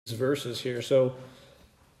verses here. So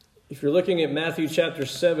if you're looking at Matthew chapter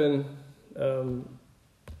 7,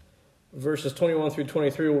 verses 21 through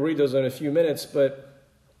 23, we'll read those in a few minutes, but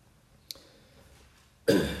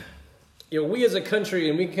we as a country,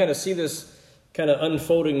 and we can kind of see this kind of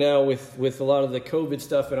unfolding now with a lot of the COVID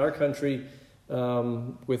stuff in our country,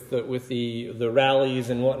 with the rallies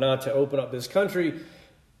and whatnot to open up this country.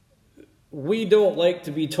 We don't like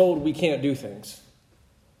to be told we can't do things.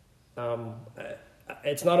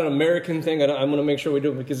 It's not an American thing. I'm going to make sure we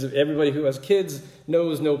do it because everybody who has kids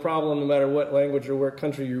knows no problem, no matter what language or what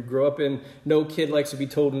country you grow up in. No kid likes to be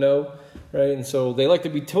told no, right? And so they like to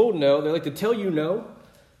be told no. They like to tell you no.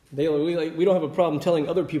 We don't have a problem telling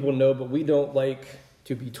other people no, but we don't like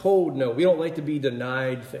to be told no. We don't like to be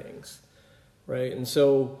denied things, right? And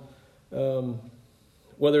so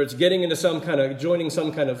whether it's getting into joining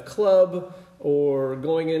some kind of club or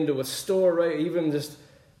going into a store, right? Even just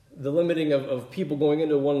the limiting of people going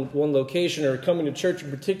into one location or coming to church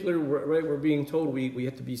in particular, right? We're being told we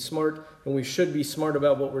have to be smart, and we should be smart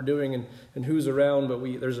about what we're doing and who's around, but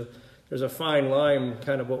there's a fine line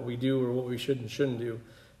kind of what we do or what we should and shouldn't do.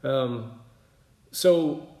 But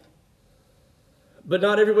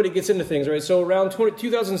not everybody gets into things, right? So around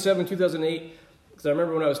 2007, 2008, because I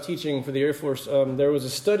remember when I was teaching for the Air Force, there was a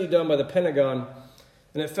study done by the Pentagon,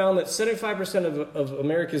 and it found that 75% of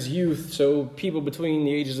America's youth, so people between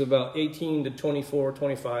the ages of about 18 to 24,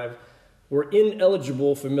 25, were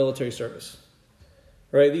ineligible for military service.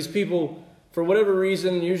 Right? These people, for whatever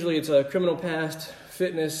reason, usually it's a criminal past,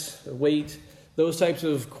 fitness, weight, those types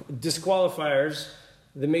of disqualifiers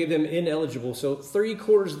that made them ineligible. So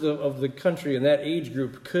 3/4 of the country in that age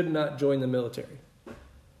group could not join the military.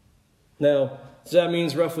 Now, so that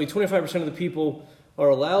means roughly 25% of the people are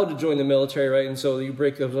allowed to join the military, right? And so you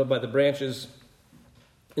break those up by the branches.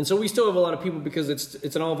 And so we still have a lot of people because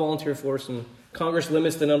it's an all-volunteer force, and Congress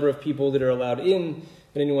limits the number of people that are allowed in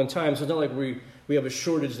at any one time. So it's not like we have a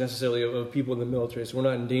shortage necessarily of people in the military, so we're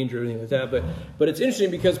not in danger or anything like that. But it's interesting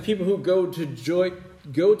because people who go to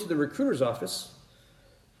the recruiter's office,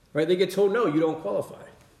 right, they get told, no, you don't qualify.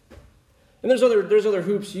 And there's other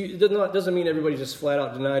hoops. It doesn't mean everybody's just flat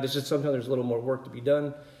out denied. It's just sometimes there's a little more work to be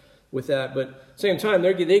done with that. But at the same time,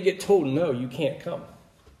 they get told, no, you can't come.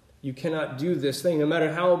 You cannot do this thing. No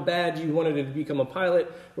matter how bad you wanted to become a pilot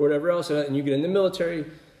or whatever else, and you get in the military,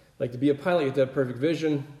 like to be a pilot, you have to have perfect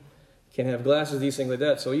vision, can't have glasses, these things like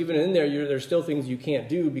that. So even in there, there's still things you can't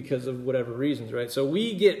do because of whatever reasons, right? So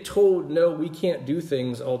we get told, no, we can't do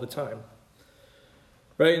things all the time,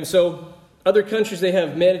 right? And so other countries, they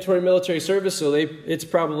have mandatory military service, so it's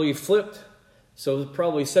probably flipped. So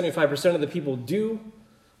probably 75% of the people do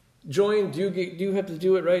have to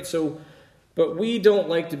do it, right? So, but we don't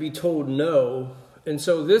like to be told no. And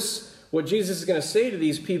so what Jesus is going to say to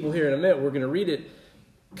these people here in a minute, we're going to read it,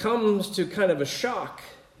 comes to kind of a shock,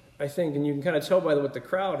 I think, and you can kind of tell by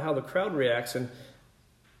how the crowd reacts, and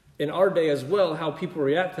in our day as well, how people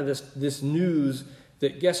react to this news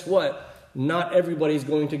that, guess what? Not everybody's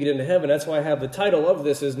going to get into heaven. That's why I have the title of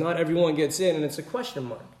this is Not Everyone Gets In, and it's a question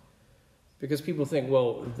mark. Because people think,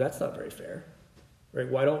 well, that's not very fair. Right?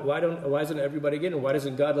 Why isn't everybody getting? Why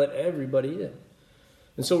doesn't God let everybody in?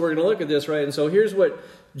 And so we're going to look at this, right? And so here's what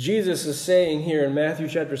Jesus is saying here in Matthew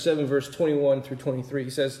chapter 7, verse 21 through 23. He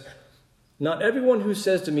says, "Not everyone who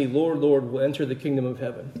says to me, 'Lord, Lord,' will enter the kingdom of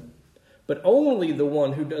heaven, but only the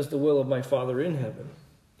one who does the will of my Father in heaven.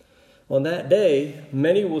 On that day,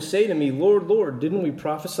 many will say to me, 'Lord, Lord, didn't we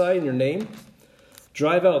prophesy in your name,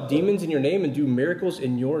 drive out demons in your name, and do miracles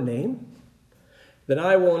in your name?' Then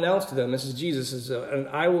I will announce to them," this is Jesus, "and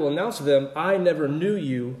I will announce to them, 'I never knew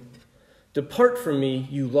you. Depart from me,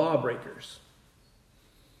 you lawbreakers.'"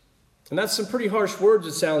 And that's some pretty harsh words,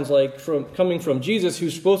 it sounds like, coming from Jesus,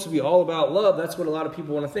 who's supposed to be all about love. That's what a lot of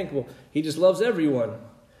people want to think. Well, he just loves everyone.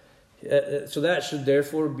 So that should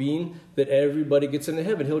therefore mean that everybody gets into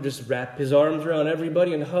heaven. He'll just wrap his arms around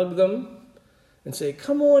everybody and hug them and say,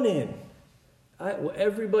 "Come on in.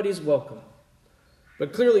 Everybody's welcome."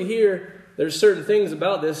 But clearly here, there's certain things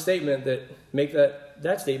about this statement that make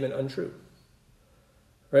that statement untrue.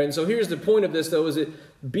 Right? And so here's the point of this, though, is that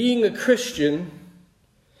being a Christian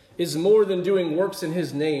is more than doing works in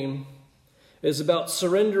his name. It's about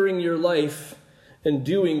surrendering your life and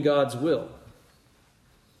doing God's will.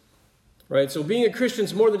 Right? So being a Christian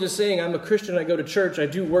is more than just saying, I'm a Christian, I go to church, I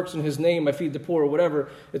do works in his name, I feed the poor, or whatever.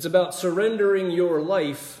 It's about surrendering your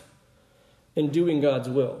life and doing God's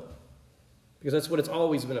will. Because that's what it's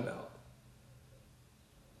always been about.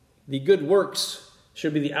 The good works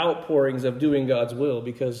should be the outpourings of doing God's will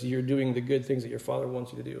because you're doing the good things that your Father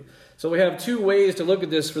wants you to do. So we have two ways to look at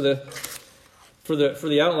this for for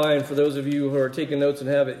the outline, for those of you who are taking notes and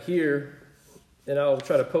have it here, and I'll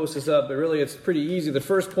try to post this up, but really it's pretty easy. The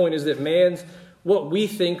first point is that what we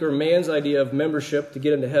think or man's idea of membership to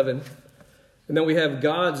get into heaven. And then we have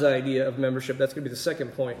God's idea of membership. That's going to be the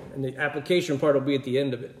second point. And the application part will be at the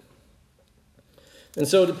end of it. And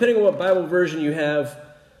so depending on what Bible version you have,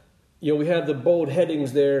 we have the bold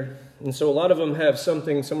headings there. And so a lot of them have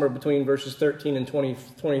something somewhere between verses 13 and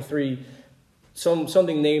 23,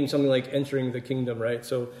 something named something like entering the kingdom, right?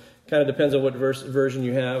 So it kind of depends on what version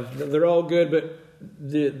you have. They're all good, but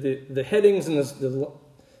the headings and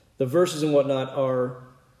the verses and whatnot are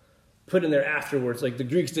put in there afterwards. Like the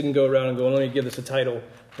Greeks didn't go around and go, let me give this a title,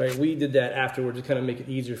 right? We did that afterwards to kind of make it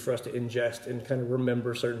easier for us to ingest and kind of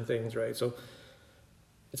remember certain things, right? So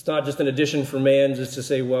it's not just an addition for man just to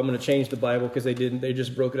say, well, I'm going to change the Bible, because they didn't. They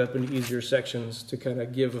just broke it up into easier sections to kind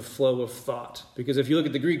of give a flow of thought. Because if you look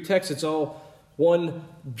at the Greek text, it's all one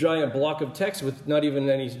giant block of text with not even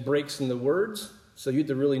any breaks in the words. So you have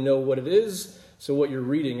to really know what it is, so what you're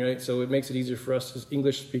reading, right? So it makes it easier for us as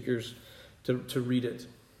English speakers to read it.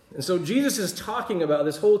 And so Jesus is talking about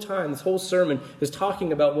this whole time, this whole sermon is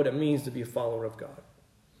talking about what it means to be a follower of God.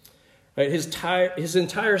 Right? His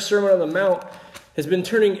entire Sermon on the Mount has been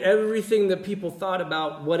turning everything that people thought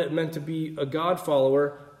about what it meant to be a God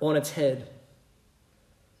follower on its head.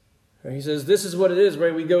 Right? He says, this is what it is,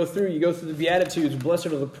 right? You go through the Beatitudes, blessed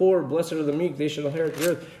are the poor, blessed are the meek, they shall inherit the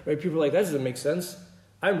earth. Right? People are like, that doesn't make sense.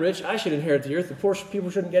 I'm rich, I should inherit the earth, the poor people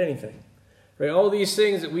shouldn't get anything. Right? All these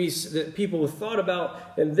things that people thought about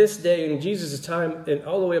in this day, in Jesus' time, and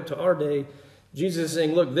all the way up to our day, Jesus is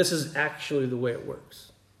saying, look, this is actually the way it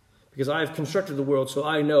works. Because I have constructed the world, so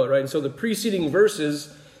I know it, right? And so the preceding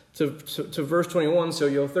verses to verse 21,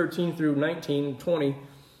 so 13 through 19, 20,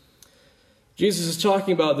 Jesus is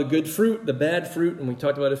talking about the good fruit, the bad fruit, and we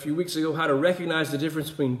talked about it a few weeks ago, how to recognize the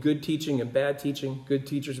difference between good teaching and bad teaching, good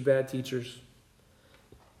teachers, bad teachers,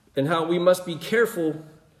 and how we must be careful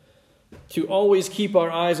to always keep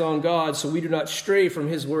our eyes on God so we do not stray from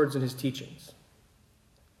his words and his teachings.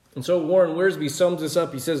 And so Warren Wiersbe sums this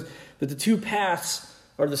up. He says that the two paths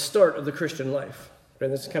are the start of the Christian life.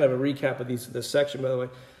 And this is kind of a recap of this section, by the way.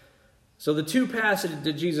 So the two paths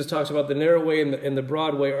that Jesus talks about, the narrow way and the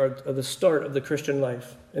broad way, are the start of the Christian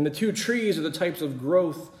life. And the two trees are the types of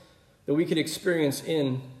growth that we can experience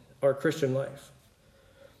in our Christian life.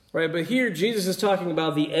 Right? But here Jesus is talking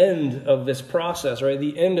about the end of this process, right?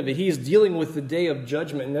 The end of it. He's dealing with the day of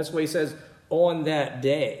judgment. And that's why he says, on that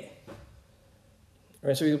day.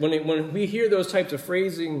 Right? So when we hear those types of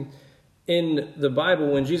phrasing in the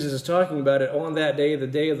Bible, when Jesus is talking about it, on that day, the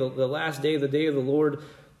day of the last day, the day of the Lord,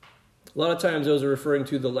 a lot of times those are referring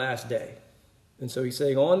to the last day. And so he's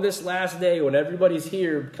saying, on this last day, when everybody's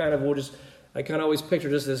here, I kind of always picture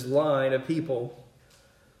just this line of people.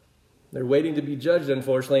 They're waiting to be judged,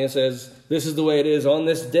 unfortunately, and says, this is the way it is. On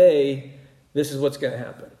this day, this is what's going to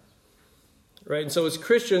happen. Right? And so as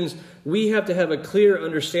Christians, we have to have a clear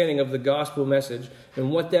understanding of the gospel message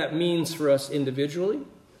and what that means for us individually,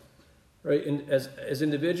 right? And as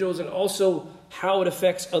individuals, and also how it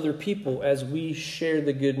affects other people as we share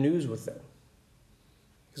the good news with them.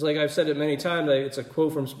 Because like I've said it many times, it's a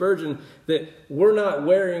quote from Spurgeon, that we're not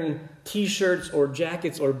wearing T-shirts or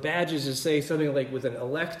jackets or badges that say something like with an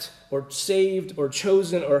elect or saved or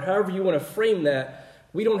chosen or however you want to frame that.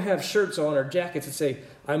 We don't have shirts on or jackets that say,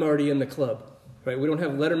 I'm already in the club. Right? We don't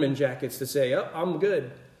have Letterman jackets that say, oh, I'm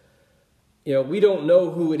good. We don't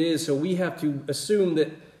know who it is, so we have to assume that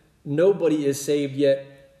nobody is saved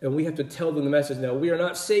yet, and we have to tell them the message. Now, we are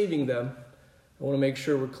not saving them. I want to make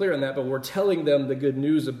sure we're clear on that, but we're telling them the good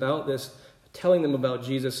news about this, telling them about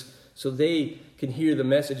Jesus so they can hear the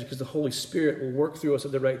message, because the Holy Spirit will work through us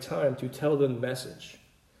at the right time to tell them the message.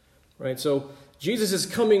 Right? So Jesus is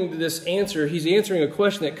coming to this answer. He's answering a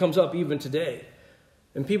question that comes up even today.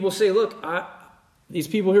 And people say, look, these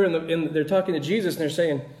people here, they're talking to Jesus, and they're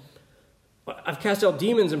saying, I've cast out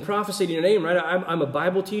demons and prophesied in your name, right? I'm a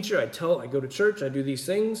Bible teacher. I go to church. I do these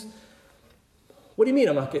things. What do you mean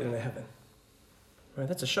I'm not getting into heaven? Right?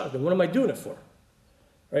 That's a shock. Then what am I doing it for?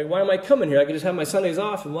 Right? Why am I coming here? I can just have my Sundays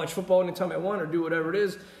off and watch football anytime I want or do whatever it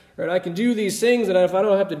is. Right? I can do these things, and if I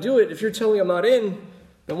don't have to do it, if you're telling me I'm not in,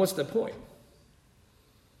 then what's the point?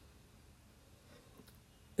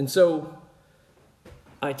 And so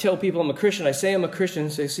I tell people I'm a Christian. I say I'm a Christian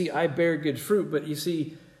and say, see, I bear good fruit. But you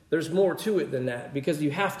see, there's more to it than that, because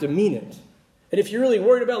you have to mean it. And if you're really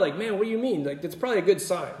worried about, like, man, what do you mean? Like, that's probably a good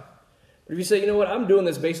sign. But if you say, you know what, I'm doing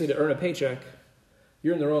this basically to earn a paycheck,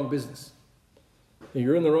 you're in the wrong business.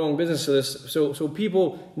 You're in the wrong business for this. So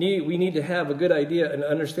we need to have a good idea and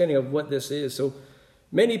understanding of what this is. So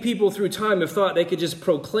Many people through time have thought they could just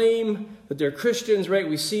proclaim that they're Christians, right?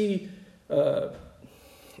 We see,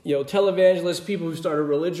 televangelists, people who start a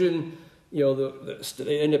religion,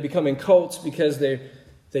 they end up becoming cults because they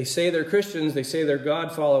say they're Christians, they say they're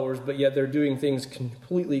God followers, but yet they're doing things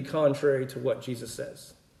completely contrary to what Jesus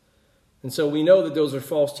says. And so we know that those are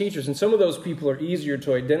false teachers, and some of those people are easier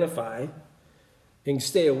to identify and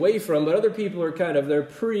stay away from, but other people are they're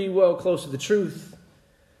pretty well close to the truth.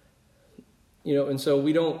 And so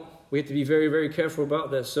we have to be very, very careful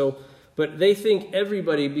about this. But they think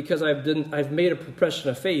everybody, because I've made a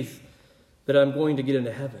profession of faith, that I'm going to get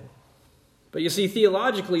into heaven. But you see,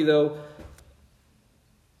 theologically, though,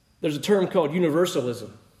 there's a term called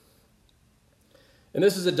universalism. And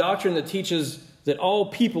this is a doctrine that teaches that all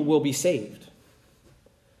people will be saved.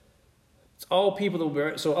 It's all people that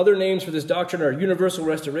will be. So other names for this doctrine are universal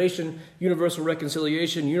restoration, universal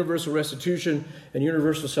reconciliation, universal restitution, and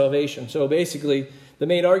universal salvation. So basically, the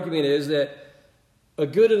main argument is that a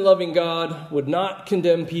good and loving God would not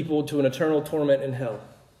condemn people to an eternal torment in hell.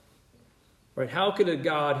 Right? How could a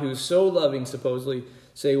God who's so loving, supposedly,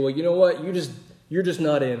 say, well, you know what, you're just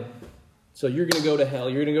not in. So you're going to go to hell.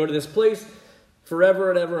 You're going to go to this place forever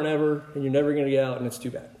and ever and ever, and you're never going to get out, and it's too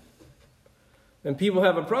bad. And people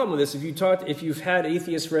have a problem with this. If you've had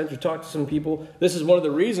atheist friends or talked to some people, this is one of the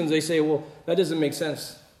reasons they say, well, that doesn't make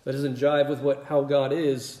sense. That doesn't jive with how God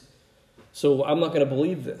is. So I'm not going to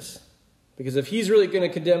believe this. Because if he's really going to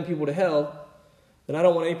condemn people to hell, then I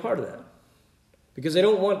don't want any part of that. Because they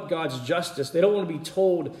don't want God's justice. They don't want to be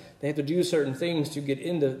told they have to do certain things to get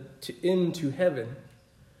into heaven.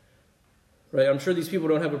 Right? I'm sure these people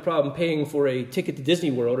don't have a problem paying for a ticket to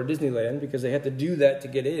Disney World or Disneyland because they have to do that to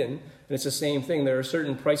get in. And it's the same thing. There are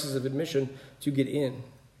certain prices of admission to get in.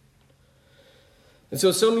 And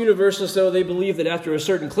so some universalists, though, they believe that after a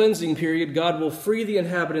certain cleansing period, God will free the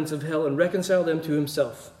inhabitants of hell and reconcile them to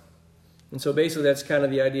himself. And so basically that's kind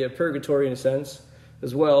of the idea of purgatory in a sense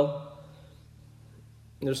as well.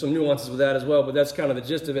 And there's some nuances with that as well, but that's kind of the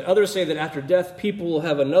gist of it. Others say that after death, people will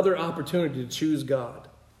have another opportunity to choose God.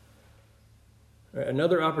 Right,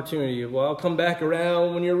 another opportunity. Well, I'll come back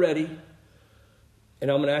around when you're ready,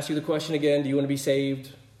 and I'm going to ask you the question again, do you want to be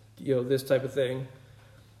saved? This type of thing.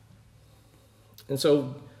 And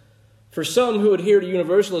so for some who adhere to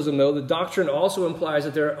universalism, though, the doctrine also implies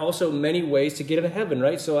that there are also many ways to get into heaven,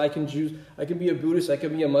 right? So I can be a Buddhist, I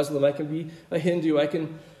can be a Muslim, I can be a Hindu, I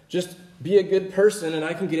can just be a good person, and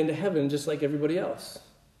I can get into heaven just like everybody else.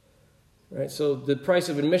 Right? So the price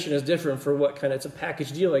of admission is different for it's a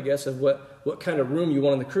package deal, I guess, of what kind of room you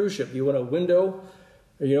want on the cruise ship. You want a window,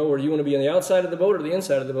 or you want to be on the outside of the boat or the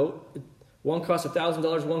inside of the boat. One costs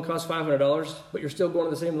 $1,000, one costs $500, but you're still going to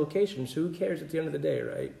the same location. So who cares at the end of the day,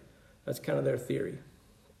 right? That's kind of their theory.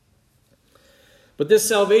 But this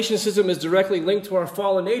salvation system is directly linked to our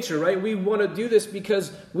fallen nature, right? We want to do this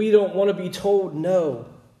because we don't want to be told no.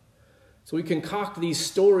 So we concoct these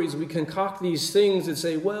stories, we concoct these things and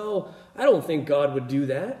say, well, I don't think God would do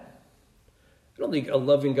that. I don't think a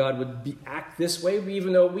loving God would act this way.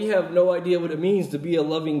 Even though we have no idea what it means to be a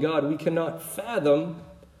loving God, we cannot fathom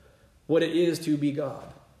what it is to be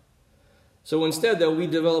God. So instead, though, we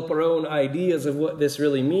develop our own ideas of what this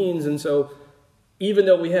really means. And so even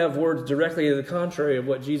though we have words directly to the contrary of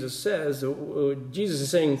what Jesus says, Jesus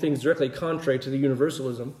is saying things directly contrary to the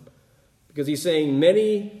universalism. Because he's saying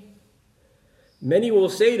many will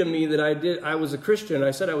say to me that I was a Christian,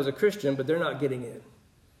 I said I was a Christian, but they're not getting in.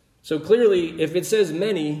 So clearly, if it says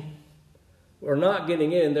many are not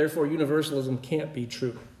getting in, therefore universalism can't be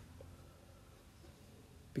true.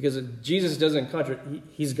 Because Jesus doesn't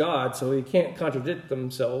he's God, so he can't contradict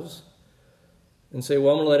themselves and say,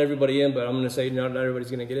 well, I'm going to let everybody in, but I'm going to say not everybody's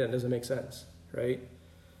going to get in. It doesn't make sense, right?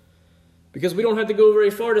 Because we don't have to go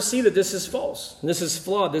very far to see that this is false. This is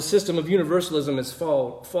flawed. This system of universalism is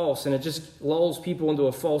false, and it just lulls people into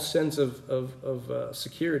a false sense of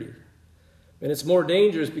security. And it's more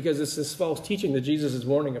dangerous because it's this false teaching that Jesus is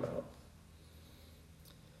warning about.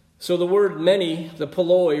 So the word many, the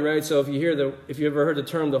polloi, right? So if you ever heard the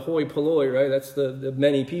term the hoi polloi, right? That's the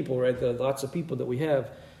many people, right? The lots of people that we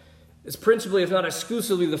have. It's principally, if not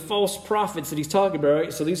exclusively, the false prophets that he's talking about,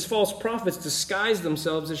 right? So these false prophets disguise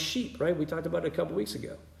themselves as sheep, right? We talked about it a couple weeks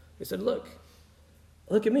ago. They said, look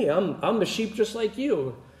at me. I'm the sheep just like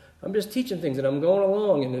you. I'm just teaching things and I'm going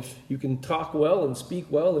along. And if you can talk well and speak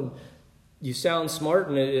well and you sound smart,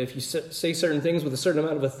 and if you say certain things with a certain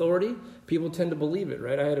amount of authority, people tend to believe it,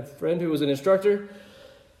 right? I had a friend who was an instructor,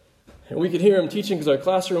 and we could hear him teaching because our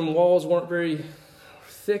classroom walls weren't very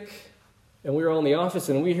thick, and we were all in the office,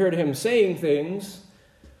 and we heard him saying things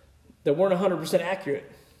that weren't 100%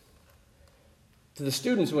 accurate to the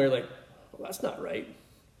students, and we were like, well, that's not right.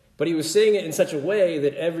 But he was saying it in such a way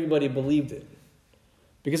that everybody believed it.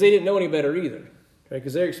 Because they didn't know any better either. Right?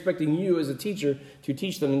 Because they're expecting you as a teacher to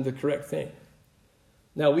teach them the correct thing.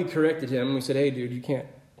 Now, we corrected him. And we said, hey, dude, you can't.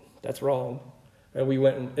 That's wrong. And we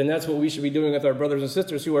went, and that's what we should be doing with our brothers and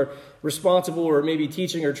sisters who are responsible or maybe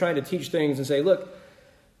teaching or trying to teach things and say, look,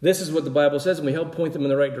 this is what the Bible says, and we help point them in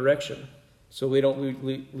the right direction so we don't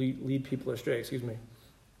lead people astray. Excuse me.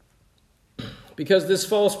 Because this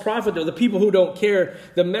false prophet, though, the people who don't care,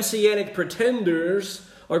 the messianic pretenders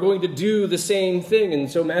are going to do the same thing. And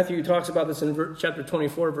so Matthew talks about this in chapter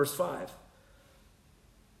 24, verse 5.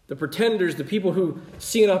 The pretenders, the people who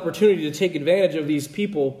see an opportunity to take advantage of these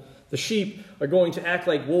people, the sheep, are going to act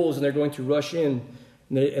like wolves and they're going to rush in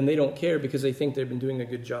and they don't care because they think they've been doing a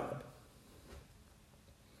good job.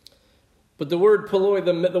 But the word poloi,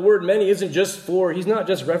 the word many, isn't just for, he's not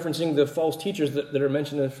just referencing the false teachers that are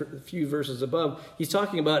mentioned in a few verses above. He's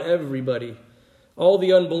talking about everybody. All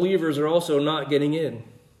the unbelievers are also not getting in.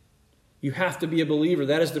 You have to be a believer.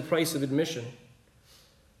 That is the price of admission.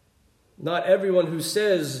 Not everyone who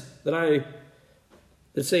says that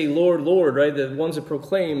say, Lord, Lord, right? The ones that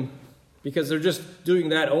proclaim, because they're just doing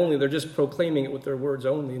that only. They're just proclaiming it with their words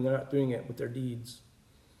only, and they're not doing it with their deeds.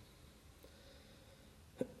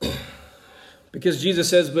 Because Jesus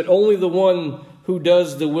says, but only the one who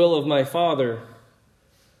does the will of my Father,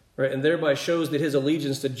 right? And thereby shows that his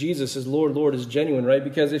allegiance to Jesus as Lord, Lord is genuine, right?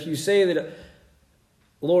 Because if you say that,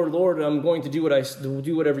 Lord, Lord, I'm going to do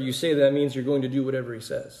whatever you say, that means you're going to do whatever he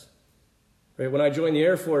says. Right? When I joined the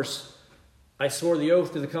Air Force, I swore the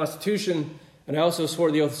oath to the Constitution, and I also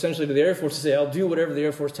swore the oath essentially to the Air Force to say, I'll do whatever the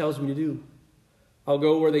Air Force tells me to do. I'll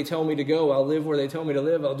go where they tell me to go. I'll live where they tell me to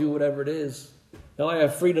live. I'll do whatever it is. Now, I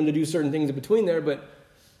have freedom to do certain things in between there, but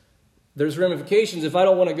there's ramifications. If I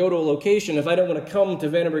don't want to go to a location, if I don't want to come to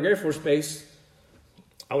Vandenberg Air Force Base,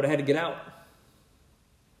 I would have had to get out.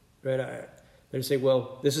 Right? They say,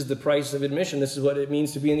 well, this is the price of admission. This is what it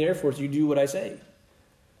means to be in the Air Force. You do what I say.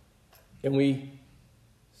 And we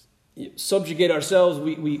subjugate ourselves.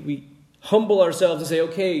 We humble ourselves and say,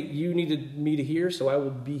 okay, you needed me to hear, so I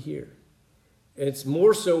will be here. And it's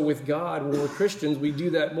more so with God when we're Christians. We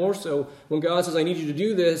do that more so. When God says, I need you to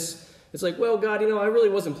do this, it's like, well, God, I really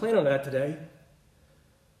wasn't planning on that today.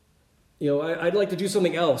 I'd like to do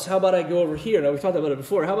something else. How about I go over here? Now, we've talked about it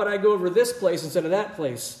before. How about I go over this place instead of that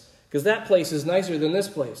place? Because that place is nicer than this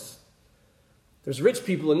place. There's rich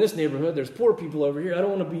people in this neighborhood. There's poor people over here.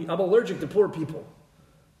 I'm allergic to poor people.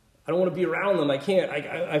 I don't want to be around them. I can't.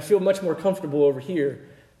 I feel much more comfortable over here.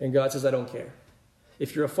 And God says, I don't care.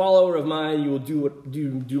 If you're a follower of mine, you will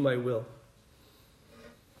do my will.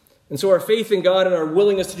 And so our faith in God and our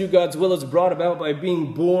willingness to do God's will is brought about by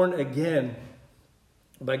being born again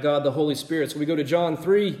by God the Holy Spirit. So we go to John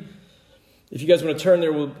 3. If you guys want to turn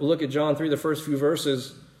there, we'll look at John 3, the first few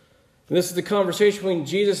verses. And this is the conversation between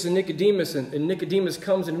Jesus and Nicodemus. And Nicodemus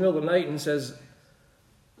comes in the middle of the night and says,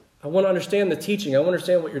 I want to understand the teaching. I want to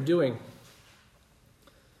understand what you're doing.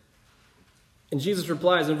 And Jesus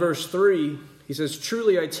replies in verse 3, he says,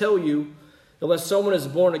 truly I tell you, unless someone is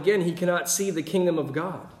born again, he cannot see the kingdom of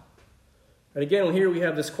God. And again, here we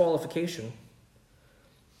have this qualification.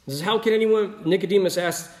 This is Nicodemus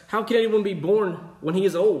asks, how can anyone be born when he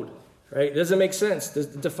is old? Right? It doesn't make sense.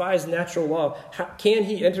 It defies natural law. Can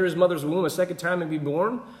he enter his mother's womb a second time and be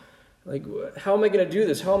born? Like, how am I going to do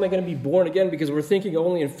this? How am I going to be born again? Because we're thinking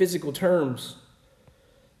only in physical terms.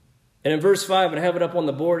 And in verse 5, and I have it up on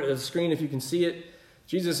the screen if you can see it,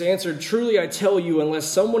 Jesus answered, truly I tell you, unless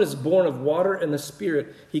someone is born of water and the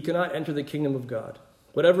Spirit, he cannot enter the kingdom of God.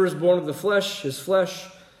 Whatever is born of the flesh is flesh.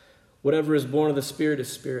 Whatever is born of the Spirit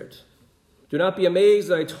is spirit. Do not be amazed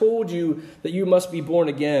that I told you that you must be born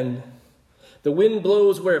again. The wind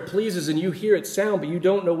blows where it pleases, and you hear its sound, but you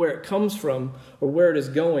don't know where it comes from or where it is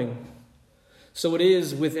going. So it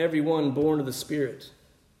is with everyone born of the Spirit.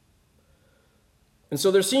 And so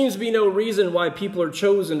there seems to be no reason why people are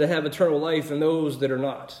chosen to have eternal life and those that are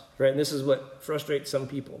not. Right? And this is what frustrates some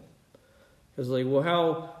people. It's like, well,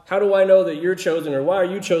 how do I know that you're chosen, or why are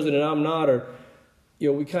you chosen and I'm not? Or,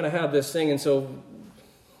 we kind of have this thing. And so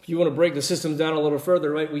if you want to break the system down a little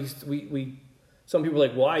further, right, some people are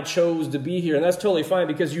like, well, I chose to be here. And that's totally fine,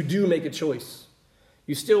 because you do make a choice.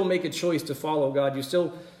 You still make a choice to follow God. You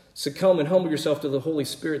still succumb and humble yourself to the Holy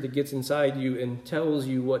Spirit that gets inside you and tells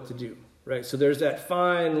you what to do. Right? So there's that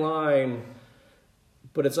fine line,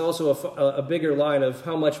 but it's also a bigger line of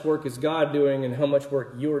how much work is God doing and how much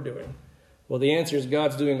work you're doing. Well, the answer is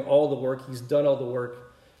God's doing all the work. He's done all the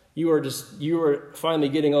work. You are finally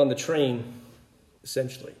getting on the train,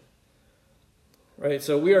 essentially. Right?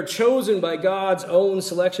 So we are chosen by God's own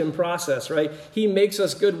selection process, right? He makes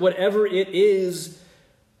us good, whatever it is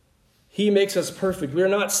He makes us perfect. We're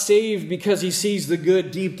not saved because he sees the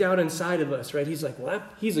good deep down inside of us, right? He's like, well,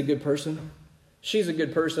 he's a good person. She's a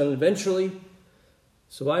good person eventually.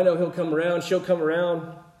 So I know he'll come around. She'll come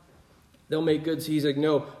around. They'll make good. He's like,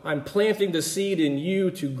 no, I'm planting the seed in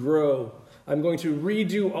you to grow. I'm going to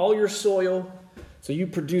redo all your soil so you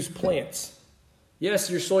produce plants. Yes,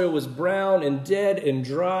 your soil was brown and dead and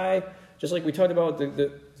dry, just like we talked about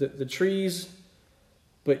the trees.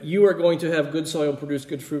 But you are going to have good soil and produce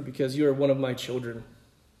good fruit because you are one of my children.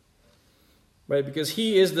 Right? Because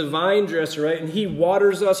he is the vine dresser, right? And he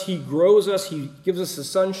waters us, he grows us, he gives us the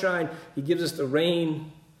sunshine, he gives us the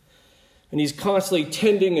rain. And he's constantly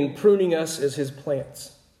tending and pruning us as his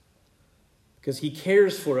plants. Because he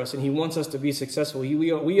cares for us and he wants us to be successful.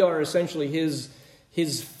 We are essentially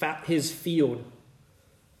his field.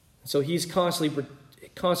 So he's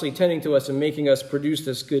constantly tending to us and making us produce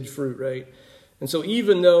this good fruit, right? And so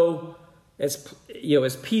even though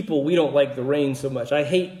as people, we don't like the rain so much. I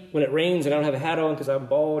hate when it rains and I don't have a hat on because I'm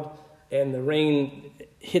bald and the rain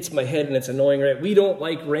hits my head and it's annoying, right? We don't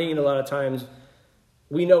like rain a lot of times.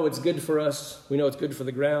 We know it's good for us. We know it's good for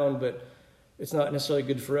the ground, but it's not necessarily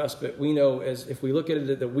good for us. But we know, as if we look at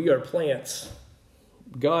it, that we are plants.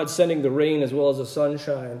 God sending the rain as well as the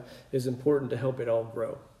sunshine is important to help it all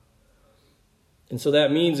grow. And so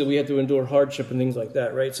that means that we have to endure hardship and things like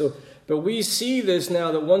that, right? So, but we see this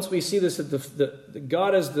now, that once we see this, that the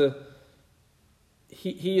God is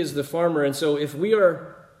He is the farmer. And so if we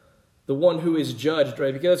are the one who is judged,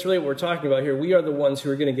 right? Because that's really what we're talking about here. We are the ones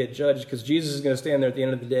who are going to get judged because Jesus is going to stand there at the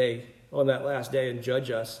end of the day, on that last day, and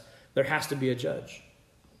judge us. There has to be a judge.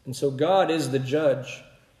 And so God is the judge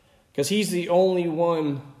because he's the only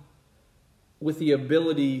one with the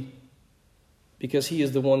ability, because he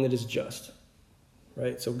is the one that is just.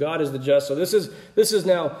 Right? So God is the just. So this is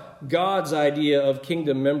now God's idea of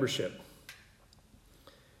kingdom membership.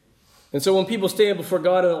 And so when people stand before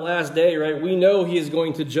God on the last day, right, we know he is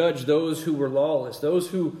going to judge those who were lawless, those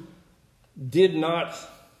who did not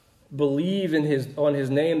believe on his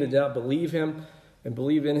name, did not believe him and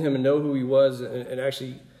believe in him and know who he was and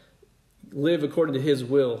actually live according to his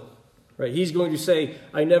will. Right? He's going to say,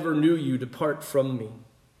 I never knew you, depart from me.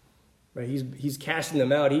 Right? He's casting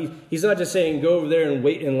them out. He's not just saying, go over there and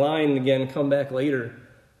wait in line again, come back later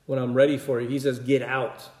when I'm ready for you. He says, get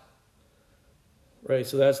out. Right?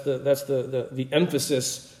 So that's the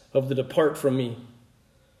emphasis of the depart from me.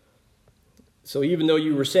 So even though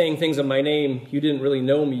you were saying things in my name, you didn't really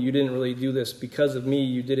know me. You didn't really do this because of me.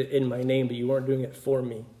 You did it in my name, but you weren't doing it for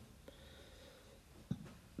me.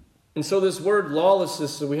 And so this word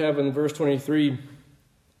lawlessness that we have in verse 23,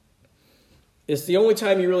 it's the only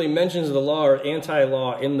time he really mentions the law or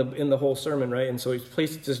anti-law in the whole sermon, right? And so he's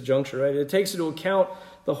placed at this juncture, right? It takes into account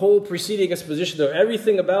the whole preceding exposition, though.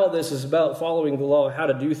 Everything about this is about following the law, how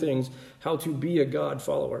to do things, how to be a God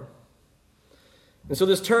follower. And so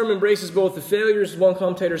this term embraces both the failures, one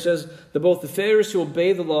commentator says, both the failures to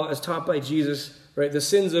obey the law as taught by Jesus, right? The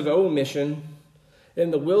sins of omission,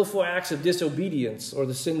 and the willful acts of disobedience, or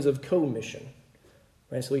the sins of commission.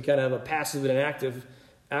 Right? So we kind of have a passive and an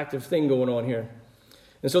active thing going on here.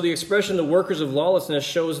 And so the expression the workers of lawlessness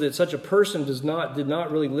shows that such a person did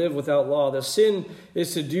not really live without law. The sin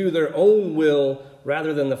is to do their own will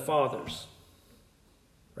rather than the Father's.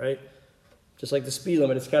 Right? Just like the speed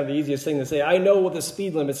limit, it's kind of the easiest thing to say. I know what the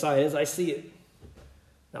speed limit sign is. I see it.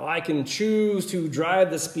 Now I can choose to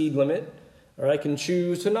drive the speed limit, or I can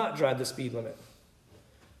choose to not drive the speed limit.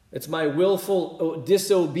 It's my willful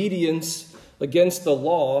disobedience against the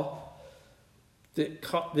law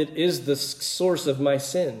that is the source of my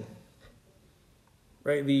sin.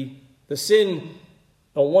 Right? The sin,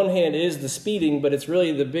 on one hand, is the speeding, but it's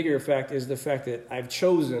really the bigger fact is the fact that I've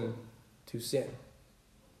chosen to sin.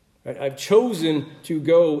 Right? I've chosen to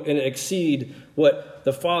go and exceed what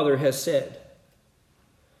the Father has said.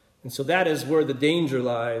 And so that is where the danger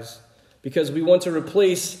lies, because we want to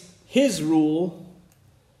replace his rule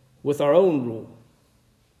with our own rule.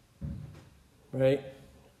 Right?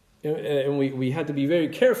 And we have to be very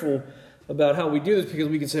careful about how we do this, because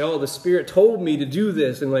we can say, oh, the Spirit told me to do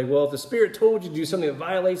this. And like, well, if the Spirit told you to do something that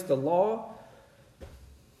violates the law,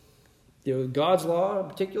 God's law in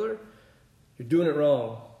particular, you're doing it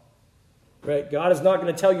wrong. Right? God is not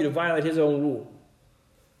going to tell you to violate his own rule.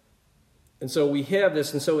 And so we have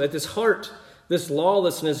this. And so at this heart, this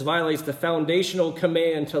lawlessness violates the foundational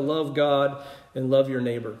command to love God and love your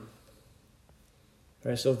neighbor.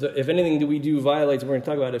 Right, so if anything that we do violates, we're going to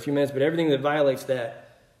talk about it in a few minutes, but everything that violates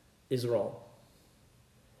that is wrong.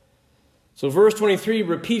 So verse 23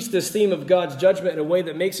 repeats this theme of God's judgment in a way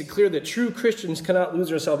that makes it clear that true Christians cannot lose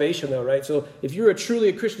their salvation, though, right? So if you're truly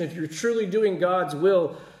a Christian, if you're truly doing God's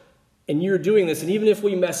will And you're doing this, and even if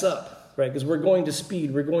we mess up, right, because we're going to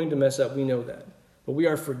speed, we're going to mess up, we know that. But we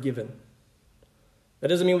are forgiven. That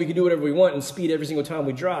doesn't mean we can do whatever we want and speed every single time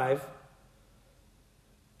we drive.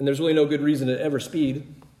 And there's really no good reason to ever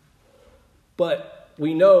speed. But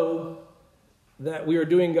we know that we are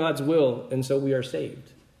doing God's will, and so we are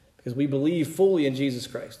saved. Because we believe fully in Jesus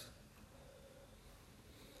Christ.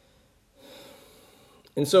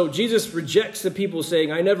 And so Jesus rejects the people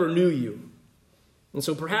saying, I never knew you. And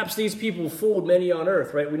so perhaps these people fooled many on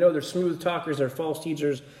earth, right? We know they're smooth talkers, they're false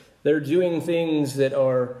teachers. They're doing things that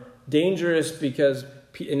are dangerous because,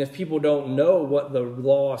 and if people don't know what the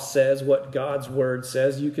law says, what God's word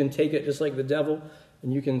says, you can take it just like the devil,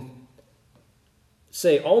 and you can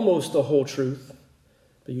say almost the whole truth,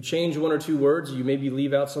 but you change one or two words, you maybe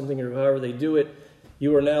leave out something or however they do it,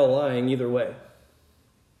 you are now lying either way.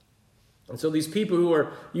 And so these people who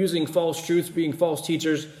are using false truths, being false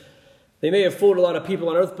teachers, they may have fooled a lot of people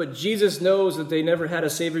on earth, but Jesus knows that they never had a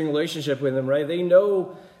saving relationship with him, right? They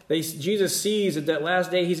know, Jesus sees at that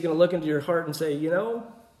last day, he's going to look into your heart and say, you know,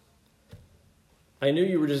 I knew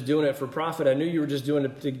you were just doing it for profit. I knew you were just doing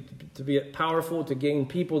it to be powerful, to gain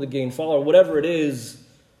people, to gain followers, whatever it is.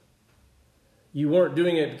 You weren't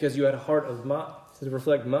doing it because you had a heart to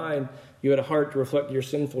reflect mine. You had a heart to reflect your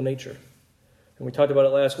sinful nature. And we talked about it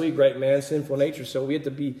last week, right? Man's sinful nature. So we have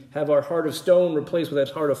to have our heart of stone replaced with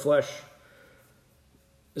that heart of flesh,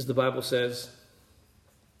 as the Bible says.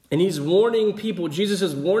 And he's warning people, Jesus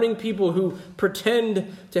is warning people who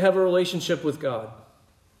pretend to have a relationship with God.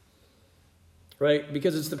 Right?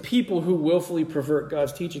 Because it's the people who willfully pervert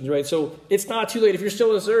God's teachings, right? So it's not too late. If you're still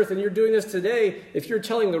on this earth and you're doing this today, if you're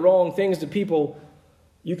telling the wrong things to people,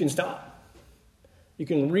 you can stop. You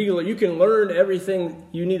can learn everything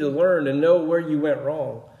you need to learn and know where you went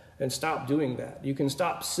wrong and stop doing that. You can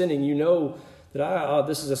stop sinning. You know that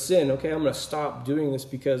this is a sin. Okay, I'm going to stop doing this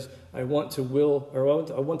because I want to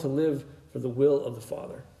live for the will of the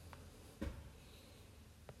Father.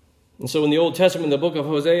 And so in the Old Testament, in the book of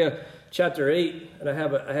Hosea, chapter 8, and I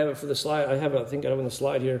have it for the slide. I think I have it on the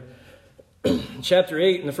slide here. Chapter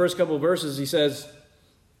 8, in the first couple of verses, he says,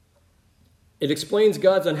 it explains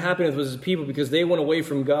God's unhappiness with his people because they went away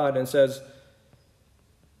from God, and says,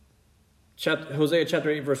 Hosea chapter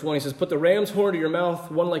 8, verse 1, he says, put the ram's horn to your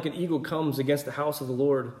mouth, one like an eagle comes against the house of the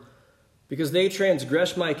Lord, because they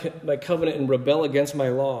transgress my covenant and rebel against my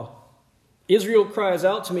law. Israel cries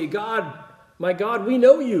out to me, God, my God, we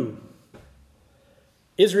know you.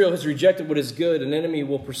 Israel has rejected what is good. An enemy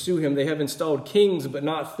will pursue him. They have installed kings, but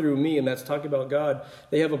not through me. And that's talking about God.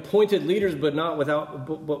 They have appointed leaders, but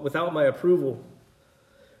without my approval.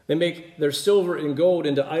 They make their silver and gold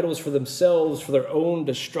into idols for themselves, for their own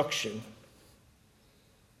destruction.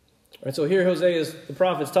 All right, so here Hosea, the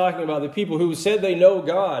prophet's talking about the people who said they know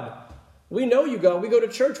God. We know you, God. We go to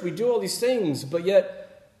church. We do all these things. But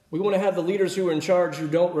yet we want to have the leaders who are in charge who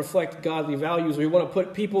don't reflect godly values. We want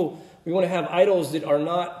to have idols that are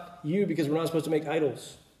not you because we're not supposed to make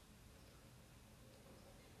idols.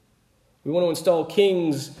 We want to install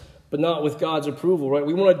kings, but not with God's approval, right?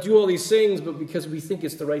 We want to do all these things, but because we think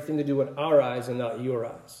it's the right thing to do in our eyes and not your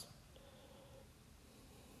eyes.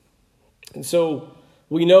 And so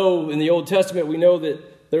we know in the Old Testament, we know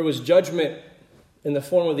that there was judgment in the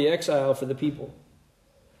form of the exile for the people.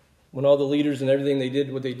 When all the leaders and everything they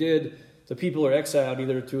did what they did, the people are exiled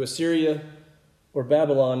either to Assyria or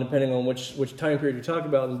Babylon, depending on which time period you're talking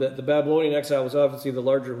about. And the Babylonian exile was obviously the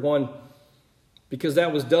larger one, because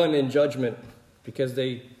that was done in judgment, because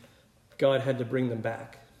God had to bring them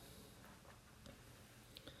back.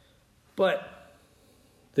 But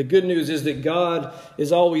the good news is that God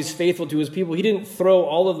is always faithful to his people. He didn't throw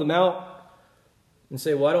all of them out and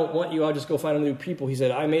say, well, I don't want you, I'll just go find new people. He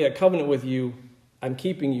said, I made a covenant with you. I'm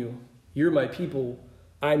keeping you. You're my people.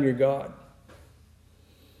 I'm your God.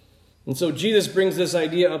 And so Jesus brings this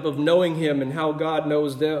idea up of knowing him and how God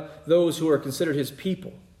knows those who are considered his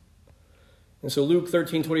people. And so Luke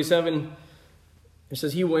 13:27, it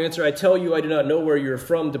says, he will answer, I tell you, I do not know where you're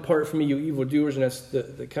from. Depart from me, you evildoers. And that's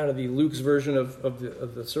the kind of the Luke's version of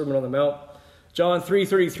the Sermon on the Mount. John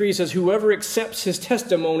 3:33 says, whoever accepts his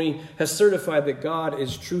testimony has certified that God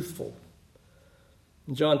is truthful.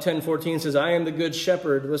 And John 10:14 says, I am the good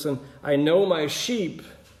shepherd. Listen, I know my sheep,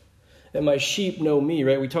 and my sheep know me,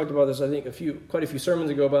 right? We talked about this, I think, quite a few sermons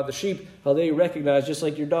ago about the sheep, how they recognize, just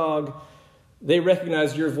like your dog, they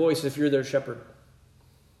recognize your voice if you're their shepherd.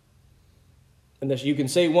 And that you can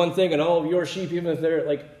say one thing and all of your sheep, even if there are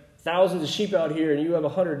like thousands of sheep out here and you have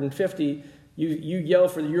 150, you yell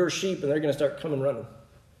for your sheep and they're going to start coming running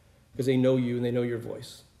because they know you and they know your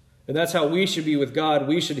voice. And that's how we should be with God.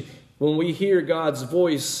 When we hear God's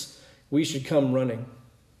voice, we should come running.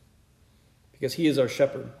 because he is our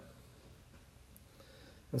shepherd.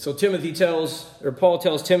 And so Paul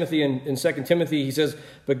tells Timothy in 2 Timothy, he says,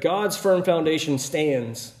 but God's firm foundation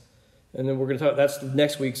stands. And then we're going to talk, that's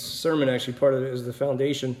next week's sermon, actually, part of it is the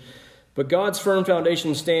foundation. But God's firm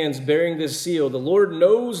foundation stands, bearing this seal. The Lord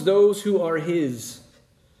knows those who are his.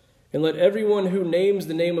 And let everyone who names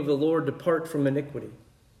the name of the Lord depart from iniquity.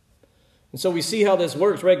 And so we see how this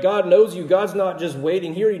works, right? God knows you. God's not just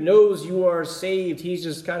waiting. He already knows you are saved. He's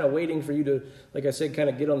just kind of waiting for you to, like I said, kind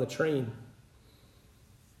of get on the train.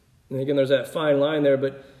 And again, there's that fine line there,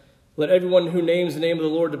 but let everyone who names the name of the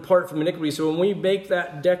Lord depart from iniquity. So when we make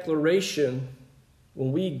that declaration,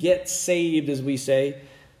 when we get saved, as we say,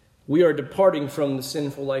 we are departing from the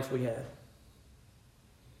sinful life we had.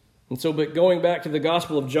 And so, but going back to the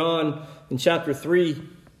Gospel of John in chapter 3,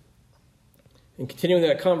 and continuing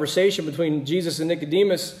that conversation between Jesus and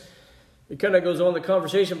Nicodemus, it kind of goes on the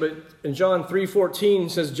conversation, but in John 3:14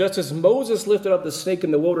 says, just as Moses lifted up the snake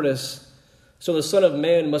in the wilderness, so the Son of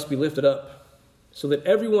Man must be lifted up, so that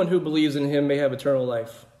everyone who believes in him may have eternal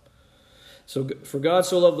life. So for God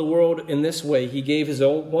so loved the world in this way, he gave his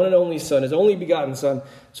one and only Son, his only begotten Son,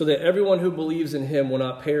 so that everyone who believes in him will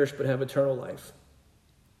not perish but have eternal life.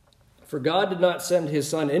 For God did not send his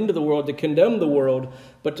Son into the world to condemn the world,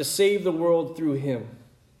 but to save the world through him.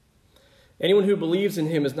 Anyone who believes in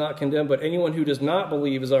him is not condemned, but anyone who does not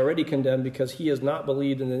believe is already condemned because he has not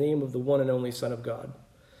believed in the name of the one and only Son of God.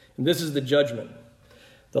 And this is the judgment.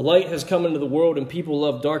 The light has come into the world, and people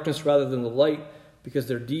love darkness rather than the light because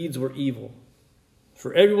their deeds were evil.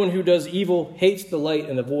 For everyone who does evil hates the light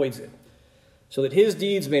and avoids it, so that his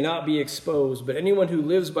deeds may not be exposed. But anyone who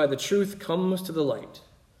lives by the truth comes to the light,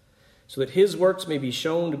 so that his works may be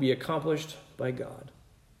shown to be accomplished by God.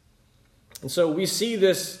 And so we see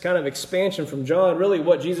this kind of expansion from John, really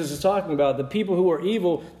what Jesus is talking about. The people who are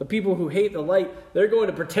evil, the people who hate the light, they're going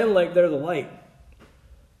to pretend like they're the light.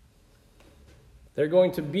 They're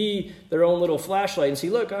going to be their own little flashlight and see,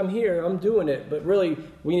 look, I'm here, I'm doing it. But really,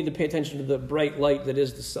 we need to pay attention to the bright light that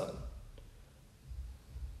is the sun.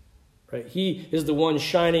 Right? He is the one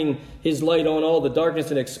shining his light on all the darkness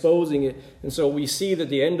and exposing it. And so we see that at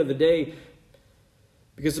the end of the day,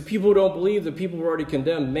 because the people who don't believe, the people who are already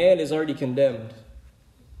condemned, man is already condemned.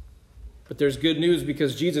 But there's good news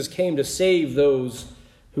because Jesus came to save those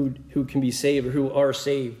who can be saved or who are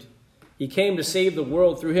saved. He came to save the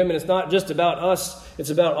world through him, and it's not just about us,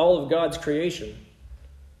 it's about all of God's creation.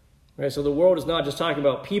 Right? So the world is not just talking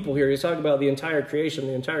about people here, he's talking about the entire creation.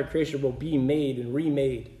 The entire creation will be made and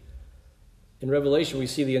remade. In Revelation, we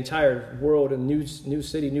see the entire world and new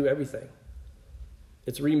city, new everything.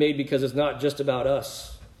 It's remade because it's not just about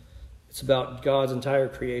us. It's about God's entire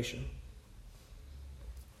creation.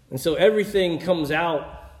 And so everything comes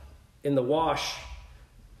out in the wash,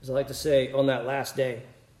 as I like to say, on that last day.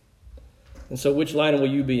 And so which line will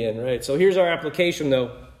you be in, right? So here's our application,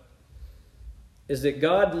 though, is that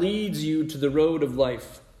God leads you to the road of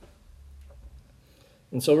life.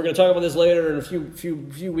 And so we're going to talk about this later in a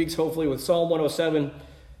few weeks, hopefully, with Psalm 107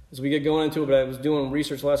 as we get going into it. But I was doing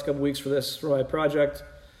research the last couple weeks for my project.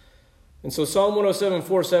 And so Psalm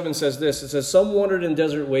 107:4-7 says this. It says, some wandered in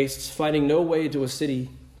desert wastes, finding no way to a city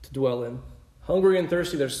to dwell in. Hungry and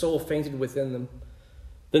thirsty, their soul fainted within them.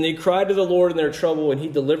 Then they cried to the Lord in their trouble, and he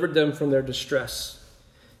delivered them from their distress.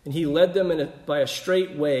 And he led them by a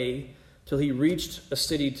straight way till he reached a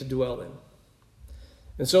city to dwell in.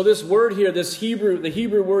 And so this word here, the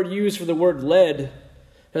Hebrew word used for the word led,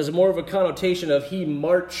 has more of a connotation of he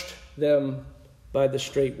marched them by the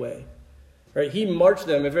straight way. Right? He marched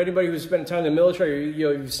them. If anybody who's spent time in the military,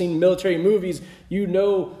 you've seen military movies, you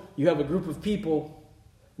know you have a group of people,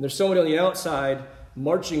 and there's somebody on the outside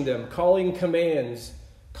marching them, calling commands.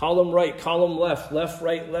 Column right, column left, left,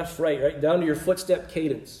 right down to your footstep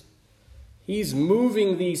cadence. He's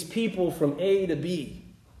moving these people from A to B.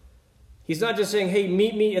 He's not just saying, hey,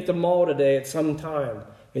 meet me at the mall today at some time,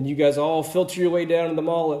 and you guys all filter your way down to the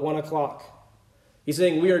mall at 1 o'clock. He's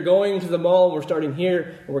saying, we are going to the mall, and we're starting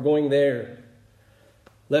here, and we're going there.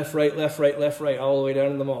 Left, right, all the way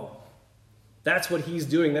down to the mall. That's what he's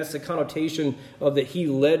doing. That's the connotation of that he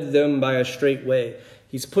led them by a straight way.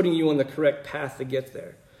 He's putting you on the correct path to get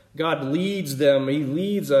there. God leads them. He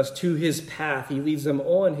leads us to his path. He leads them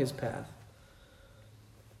on his path.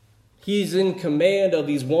 He's in command of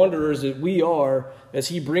these wanderers that we are as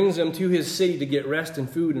he brings them to his city to get rest and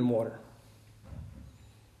food and water.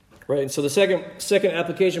 Right? And so the second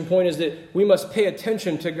application point is that we must pay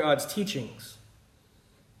attention to God's teachings.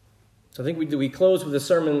 So I think we closed with a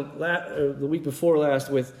sermon the week before last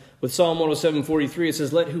with Psalm 107:43. It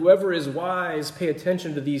says, let whoever is wise pay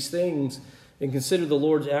attention to these things, and consider the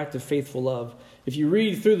Lord's act of faithful love. If you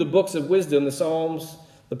read through the books of wisdom, the Psalms,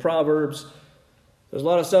 the Proverbs, there's a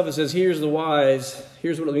lot of stuff that says, here's the wise,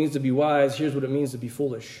 here's what it means to be wise, here's what it means to be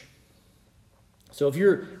foolish. So if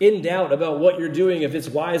you're in doubt about what you're doing, if it's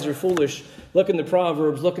wise or foolish, look in the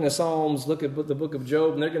Proverbs, look in the Psalms, look at the book of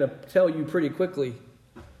Job, and they're going to tell you pretty quickly.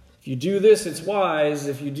 If you do this, it's wise.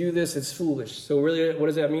 If you do this, it's foolish. So really, what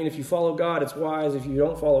does that mean? If you follow God, it's wise. If you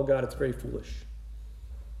don't follow God, it's very foolish.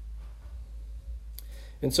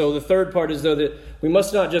 And so the third part is, though, that we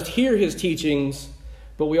must not just hear his teachings,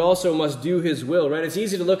 but we also must do his will, right? It's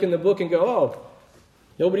easy to look in the book and go, oh,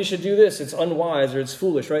 nobody should do this. It's unwise or it's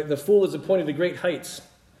foolish, right? The fool is appointed to great heights.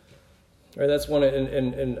 Right? That's one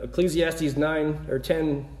in Ecclesiastes 9 or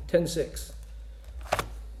 10:6.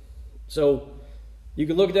 So you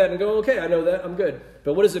can look at that and go, okay, I know that, I'm good.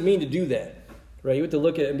 But what does it mean to do that? Right? You have to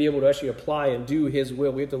look at it and be able to actually apply and do his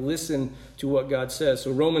will. We have to listen to what God says.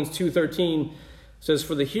 So Romans 2:13 says,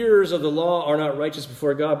 for the hearers of the law are not righteous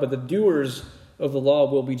before God, but the doers of the law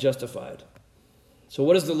will be justified. So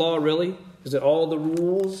what is the law really? Is it all the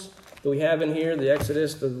rules that we have in here, the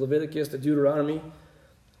Exodus, the Leviticus, the Deuteronomy?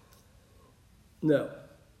 No.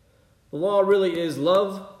 The law really is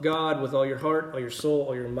love God with all your heart, all your soul,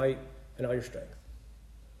 all your might, and all your strength.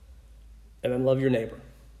 And then love your neighbor.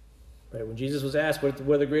 Right? When Jesus was asked what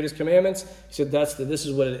are the greatest commandments, he said this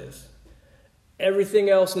is what it is. Everything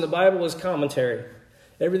else in the Bible is commentary.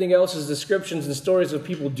 Everything else is descriptions and stories of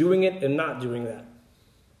people doing it and not doing that.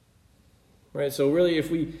 Right? So really, if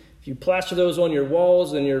you plaster those on your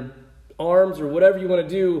walls and your arms or whatever you want to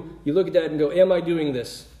do, you look at that and go, am I doing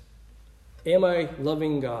this? Am I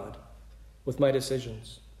loving God with my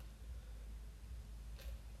decisions?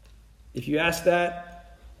 If you ask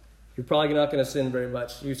that, you're probably not going to sin very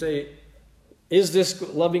much. You say, is this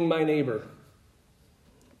loving my neighbor?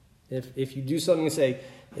 If you do something and say,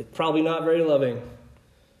 it's probably not very loving,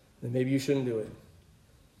 then maybe you shouldn't do it.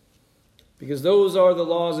 Because those are the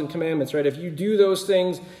laws and commandments, right? If you do those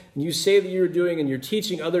things and you say that you're doing and you're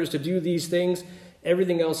teaching others to do these things,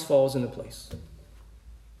 everything else falls into place.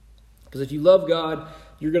 Because if you love God,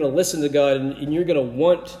 you're going to listen to God and you're going to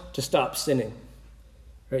want to stop sinning.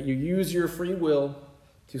 Right? You use your free will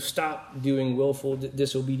to stop doing willful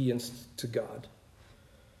disobedience to God.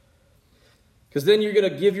 Because then you're going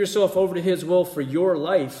to give yourself over to his will for your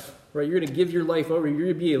life. Right? You're going to give your life over. You're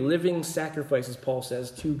going to be a living sacrifice, as Paul says,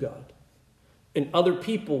 to God. And other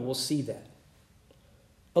people will see that.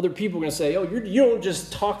 Other people are going to say, oh, you don't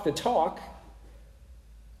just talk the talk.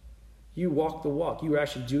 You walk the walk. You are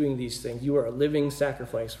actually doing these things. You are a living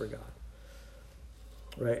sacrifice for God.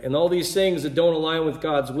 Right? And all these things that don't align with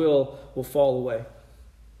God's will fall away.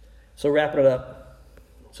 So wrapping it up.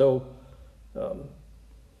 So, I'm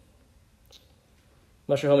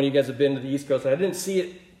not sure how many of you guys have been to the East Coast. I don't see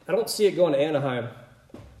it going to Anaheim.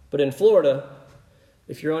 But in Florida,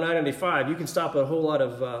 if you're on I-95, you can stop at a whole lot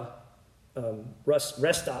of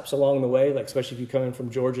rest stops along the way, like especially if you're coming from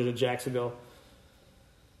Georgia to Jacksonville.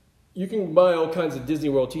 You can buy all kinds of Disney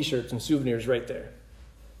World t-shirts and souvenirs right there.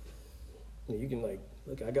 You can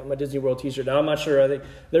look, I got my Disney World t-shirt. Now, I'm not sure. I think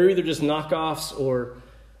they're either just knockoffs or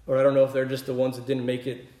I don't know if they're just the ones that didn't make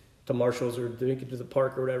it to Marshall's or didn't make it to the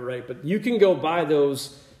park or whatever, right? But you can go buy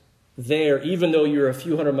those there even though you're a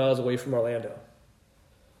few hundred miles away from Orlando.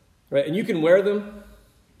 Right? And you can wear them.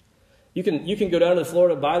 You can go down to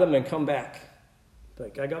Florida, buy them, and come back.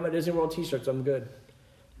 Like, I got my Disney World t-shirts, I'm good.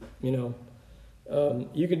 You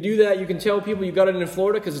can do that. You can tell people you got it in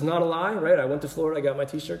Florida because it's not a lie, right? I went to Florida, I got my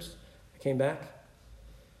t-shirts, I came back.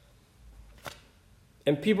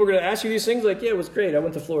 And people are going to ask you these things like, yeah, it was great, I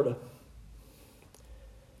went to Florida.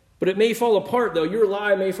 But it may fall apart, though. Your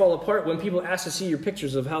lie may fall apart when people ask to see your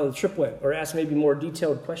pictures of how the trip went or ask maybe more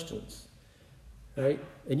detailed questions, right?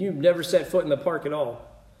 And you've never set foot in the park at all.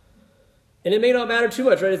 And it may not matter too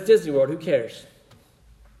much, right? It's Disney World. Who cares?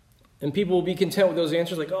 And people will be content with those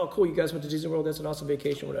answers like, oh, cool, you guys went to Disney World. That's an awesome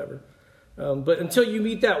vacation, whatever. But until you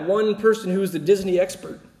meet that one person who's the Disney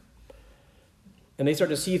expert, and they start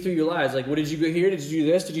to see through your lies, like, what did you go here? Did you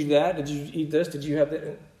do this? Did you do that? Did you eat this? Did you have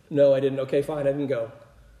that? No, I didn't. Okay, fine, I didn't go.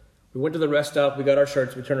 We went to the rest stop. We got our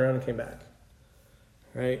shirts. We turned around and came back.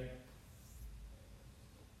 Right?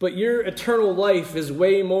 But your eternal life is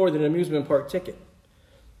way more than an amusement park ticket.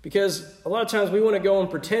 Because a lot of times we want to go and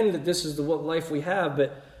pretend that this is the life we have,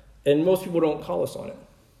 and most people don't call us on it.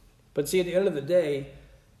 But see, at the end of the day,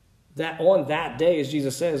 that on that day, as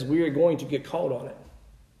Jesus says, we are going to get called on it.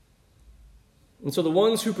 And so the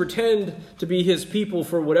ones who pretend to be his people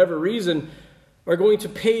for whatever reason are going to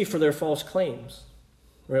pay for their false claims.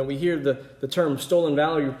 Right? We hear the term stolen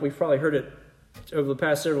valor. We've probably heard it over the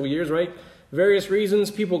past several years, right? various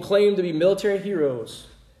reasons, people claim to be military heroes,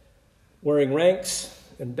 wearing ranks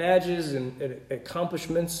and badges and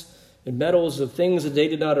accomplishments and medals of things that they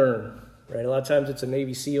did not earn. Right? A lot of times it's a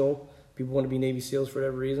Navy SEAL. People want to be Navy SEALs for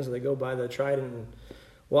whatever reason, so they go buy the trident and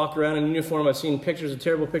walk around in uniform. I've seen pictures of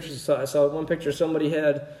terrible pictures. I saw one picture somebody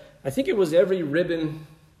had, I think it was every ribbon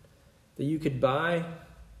that you could buy.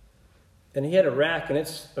 And he had a rack,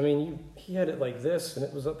 and he had it like this, and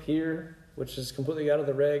it was up here, which is completely out of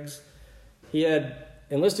the regs. He had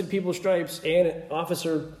enlisted people stripes and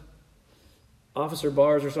officer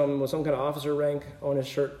bars or something with some kind of officer rank on his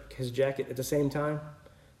shirt, his jacket at the same time,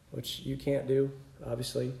 which you can't do,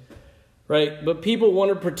 obviously. Right? But people want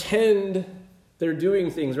to pretend they're doing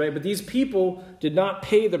things, right? But these people did not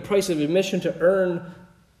pay the price of admission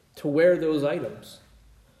to wear those items.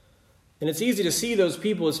 And it's easy to see those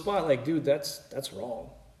people as spot like, dude, that's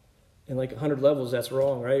wrong. In like 100 levels, that's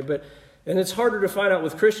wrong, right? And it's harder to find out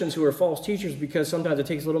with Christians who are false teachers because sometimes it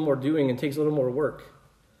takes a little more doing and takes a little more work.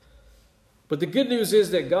 But the good news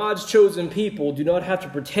is that God's chosen people do not have to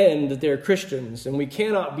pretend that they're Christians, and we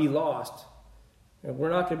cannot be lost. And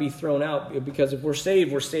we're not going to be thrown out because if we're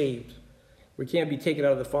saved, we're saved. We can't be taken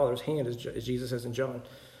out of the Father's hand, as Jesus says in John.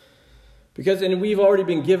 And we've already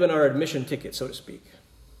been given our admission ticket, so to speak.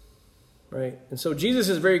 Right? And so Jesus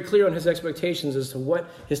is very clear on his expectations as to what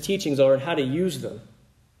his teachings are and how to use them.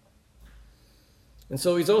 And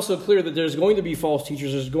so he's also clear that there's going to be false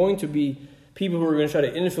teachers. There's going to be people who are going to try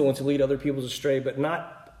to influence and lead other people astray, but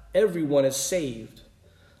not everyone is saved.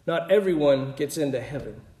 Not everyone gets into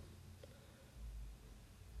heaven.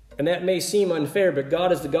 And that may seem unfair, but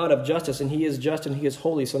God is the God of justice, and he is just and he is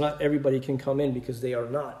holy, so not everybody can come in because they are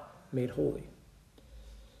not made holy.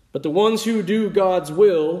 But the ones who do God's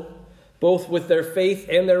will, both with their faith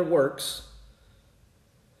and their works,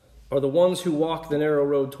 are the ones who walk the narrow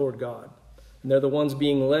road toward God. And they're the ones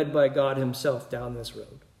being led by God himself down this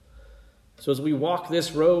road. So as we walk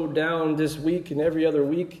this road down this week and every other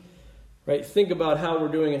week, right, think about how we're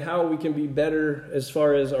doing and how we can be better as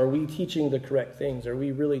far as, are we teaching the correct things? Are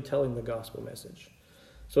we really telling the gospel message?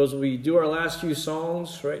 So as we do our last few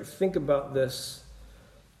songs, right, think about this.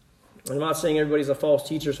 I'm not saying everybody's a false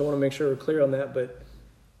teacher, so I want to make sure we're clear on that, but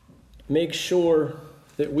make sure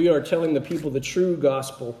that we are telling the people the true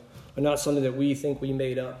gospel and not something that we think we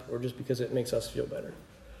made up or just because it makes us feel better.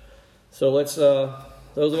 So let's,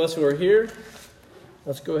 those of us who are here,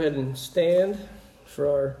 let's go ahead and stand for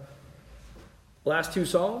our last two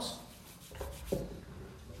songs.